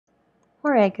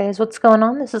Alright guys, what's going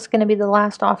on? This is going to be the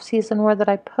last off-season war that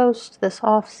I post this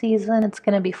off-season. It's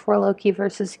going to be for Loki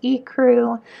versus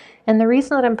ECRU. And the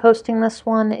reason that I'm posting this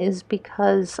one is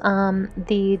because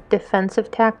the defensive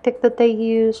tactic that they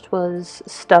used was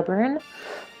stubborn.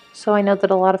 So I know that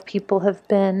a lot of people have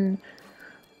been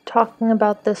talking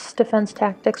about this defense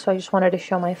tactic, so I just wanted to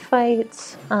show my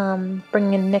fights.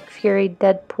 Bringing in Nick Fury,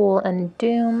 Deadpool, and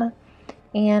Doom.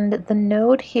 And the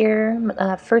node here,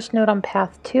 first node on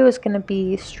path 2 is going to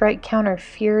be Strike Counter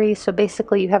Fury. So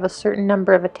basically you have a certain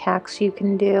number of attacks you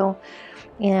can do.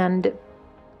 And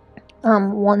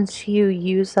once you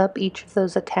use up each of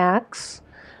those attacks,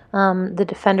 the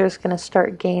defender is going to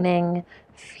start gaining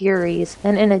Furies.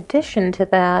 And in addition to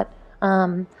that,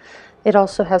 it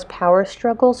also has Power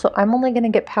Struggle. So I'm only going to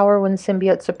get power when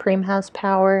Symbiote Supreme has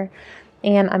power.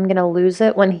 And I'm going to lose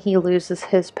it when he loses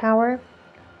his power.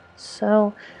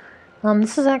 So,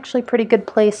 this is actually pretty good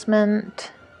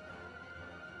placement.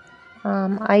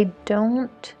 I'm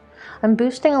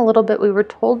boosting a little bit. We were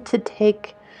told to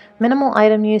take minimal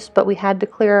item use, but we had to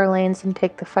clear our lanes and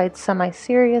take the fight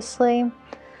semi-seriously.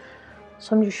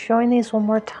 So I'm just showing these one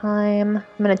more time.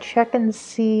 I'm going to check and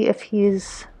see if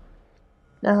he's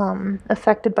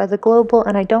affected by the global,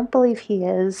 and I don't believe he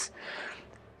is.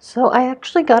 So I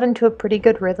actually got into a pretty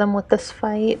good rhythm with this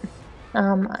fight.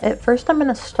 At first I'm going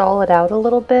to stall it out a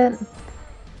little bit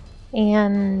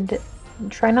and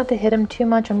try not to hit him too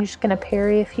much. I'm just going to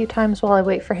parry a few times while I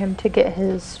wait for him to get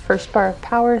his first bar of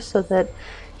power so that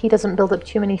he doesn't build up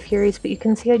too many Furies. But you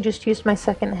can see I just used my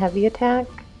second heavy attack,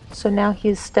 so now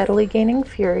he's steadily gaining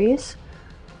Furies.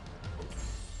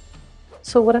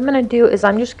 So what I'm going to do is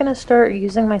I'm just going to start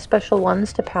using my special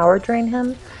ones to power drain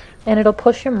him, and it'll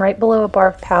push him right below a bar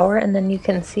of power, and then you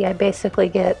can see I basically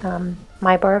get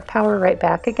my bar of power right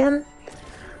back again.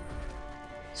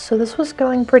 So this was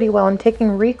going pretty well. I'm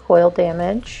taking recoil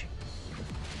damage,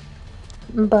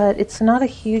 but it's not a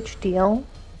huge deal.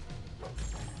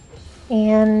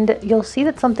 And you'll see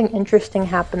that something interesting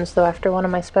happens though after one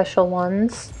of my special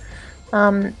ones.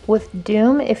 With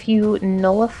Doom, if you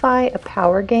nullify a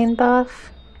power gain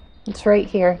buff, it's right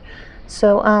here.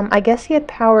 So I guess he had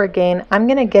power gain. I'm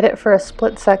gonna get it for a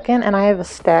split second, and I have a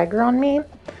stagger on me.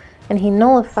 And he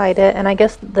nullified it, and I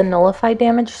guess the nullified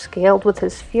damage scaled with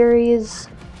his Furies,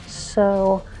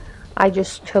 so I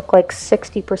just took like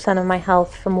 60% of my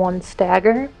health from one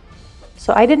stagger.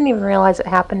 So I didn't even realize it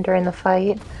happened during the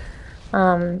fight.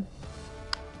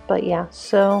 But yeah,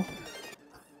 so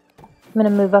I'm going to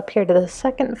move up here to the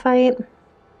second fight.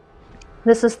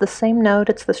 This is the same node,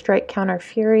 it's the Strike Counter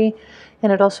Fury,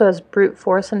 and it also has Brute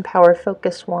Force and Power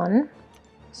Focus 1.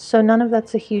 So none of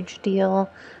that's a huge deal.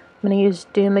 I'm going to use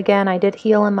Doom again. I did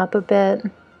heal him up a bit.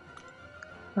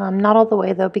 Not all the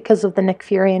way though, because of the Nick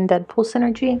Fury and Deadpool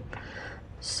synergy.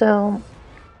 So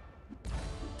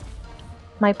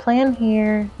my plan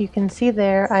here, you can see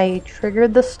there, I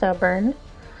triggered the Stubborn.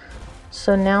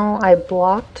 So now I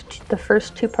blocked the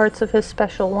first two parts of his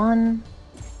special one.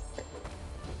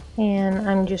 And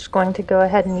I'm just going to go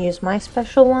ahead and use my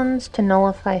special ones to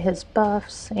nullify his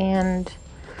buffs and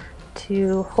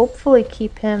to hopefully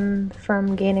keep him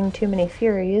from gaining too many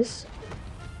Furies.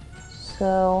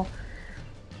 So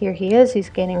here he is, he's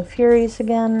gaining Furies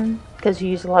again because you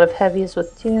use a lot of heavies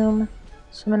with Doom.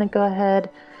 So I'm going to go ahead,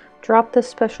 drop this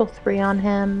special 3 on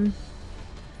him.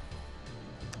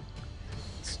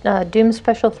 Doom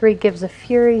special 3 gives a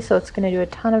Fury, so it's going to do a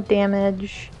ton of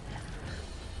damage.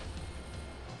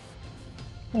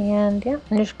 And yeah,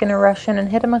 I'm just going to rush in and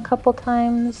hit him a couple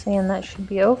times, and that should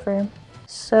be over.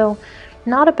 So,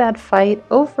 not a bad fight.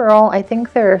 Overall, I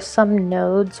think there are some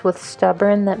nodes with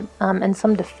Stubborn that, and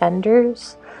some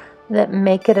defenders that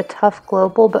make it a tough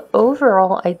global, but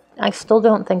overall, I still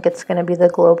don't think it's going to be the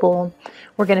global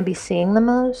we're going to be seeing the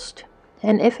most.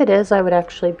 And if it is, I would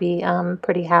actually be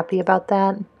pretty happy about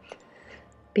that,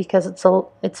 because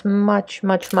it's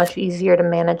much easier to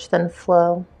manage than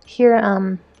Flow. Here,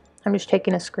 I'm just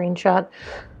taking a screenshot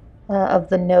of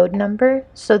the node number.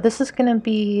 So this is going to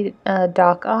be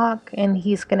Doc Ock, and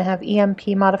he's going to have EMP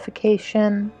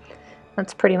modification.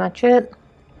 That's pretty much it.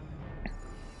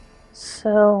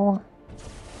 So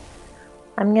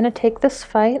I'm going to take this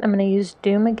fight. I'm going to use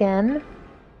Doom again.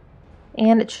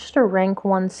 And it's just a rank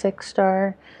 1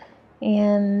 6-star.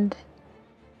 And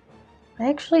I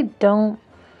actually don't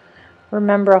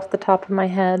remember off the top of my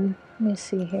head. Let me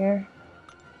see here.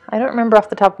 I don't remember off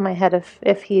the top of my head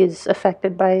if he's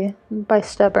affected by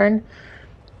Stubborn.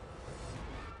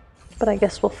 But I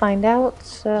guess we'll find out.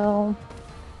 So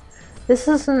this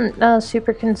isn't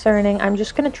super concerning. I'm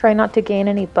just going to try not to gain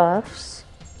any buffs,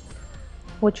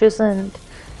 which isn't,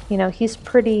 you know, he's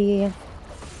pretty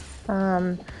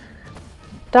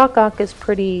Doc Ock is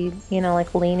pretty,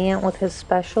 like lenient with his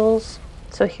specials.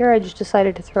 So here I just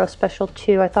decided to throw a special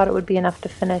 2. I thought it would be enough to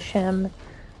finish him,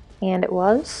 and it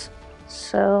was.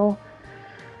 So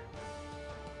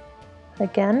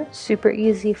again, super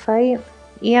easy fight.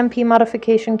 EMP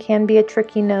modification can be a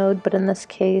tricky node, but in this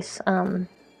case, it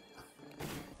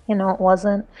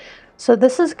wasn't. So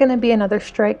this is going to be another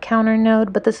strike counter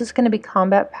node, but this is going to be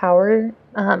combat power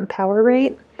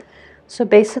rate. So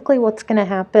basically what's going to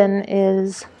happen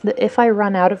is that if I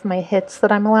run out of my hits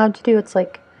that I'm allowed to do, it's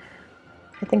like,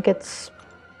 I think it's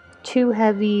 2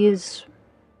 heavies,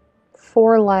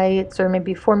 4 lights, or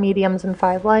maybe 4 mediums and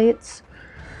 5 lights.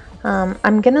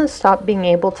 I'm going to stop being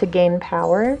able to gain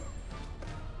power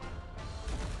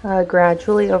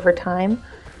gradually over time.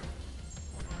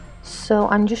 So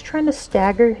I'm just trying to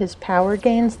stagger his power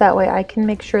gains, that way I can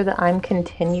make sure that I'm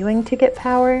continuing to get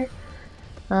power.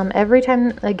 Every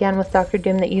time, again, with Dr.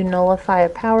 Doom, that you nullify a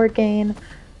power gain,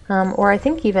 or I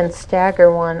think even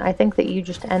stagger one, I think that you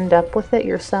just end up with it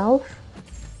yourself.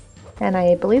 And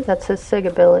I believe that's his SIG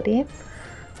ability.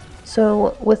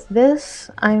 So with this,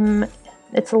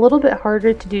 it's a little bit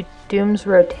harder to do Doom's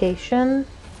rotation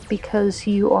because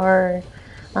you are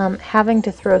having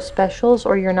to throw specials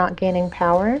or you're not gaining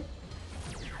power.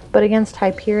 But against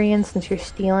Hyperion, since you're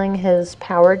stealing his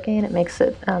power gain, it makes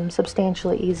it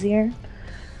substantially easier.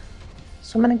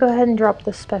 So I'm going to go ahead and drop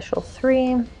this special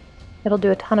 3. It'll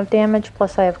do a ton of damage,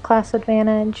 plus I have class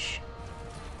advantage.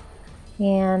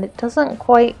 And it doesn't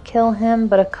quite kill him,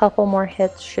 but a couple more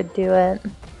hits should do it.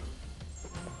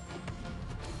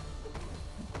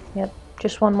 Yep,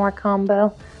 just one more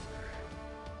combo.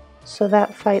 So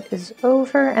that fight is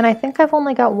over, and I think I've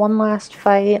only got one last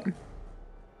fight.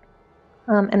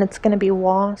 And it's going to be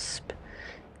Wasp.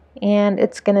 And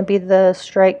it's going to be the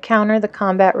strike counter, the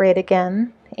combat rate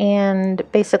again. And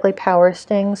basically power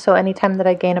sting, so anytime that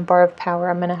I gain a bar of power,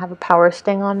 I'm going to have a power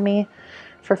sting on me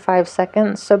for 5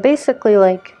 seconds. So basically,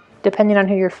 like, depending on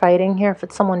who you're fighting here, if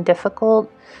it's someone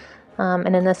difficult,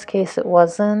 and in this case it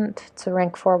wasn't, it's a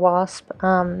rank 4 Wasp,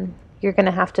 you're going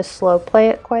to have to slow play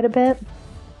it quite a bit.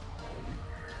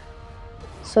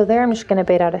 So there I'm just going to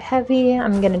bait out a heavy.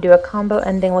 I'm going to do a combo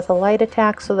ending with a light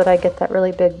attack so that I get that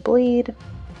really big bleed.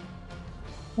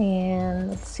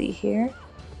 And let's see here.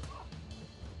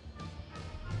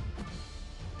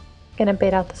 Gonna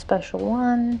bait out the special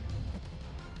 1.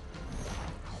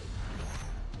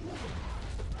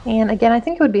 And again, I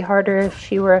think it would be harder if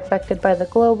she were affected by the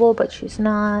global, but she's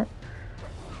not.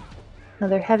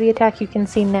 Another heavy attack. You can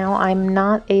see now I'm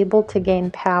not able to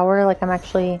gain power, like I'm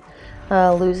actually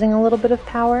losing a little bit of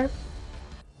power.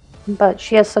 But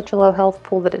she has such a low health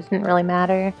pool that it didn't really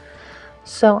matter.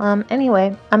 So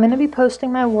anyway, I'm going to be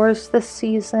posting my wars this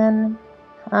season.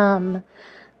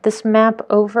 This map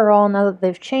overall, now that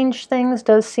they've changed things,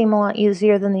 does seem a lot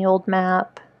easier than the old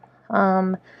map.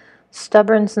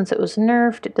 Stubborn, since it was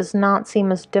nerfed, it does not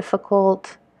seem as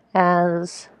difficult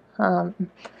as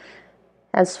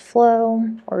Flow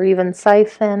or even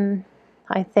Siphon.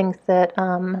 I think that,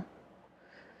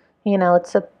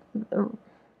 it's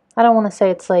I don't want to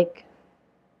say it's like,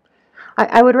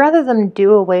 I would rather them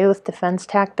do away with defense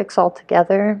tactics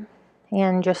altogether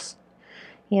and just,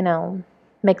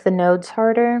 make the nodes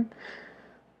harder.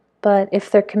 But if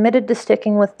they're committed to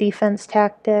sticking with defense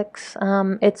tactics,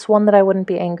 it's one that I wouldn't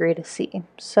be angry to see.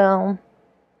 So,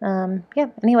 yeah,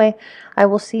 anyway, I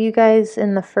will see you guys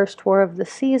in the first war of the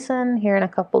season here in a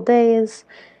couple days.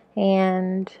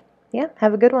 And, yeah,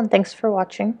 have a good one. Thanks for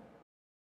watching.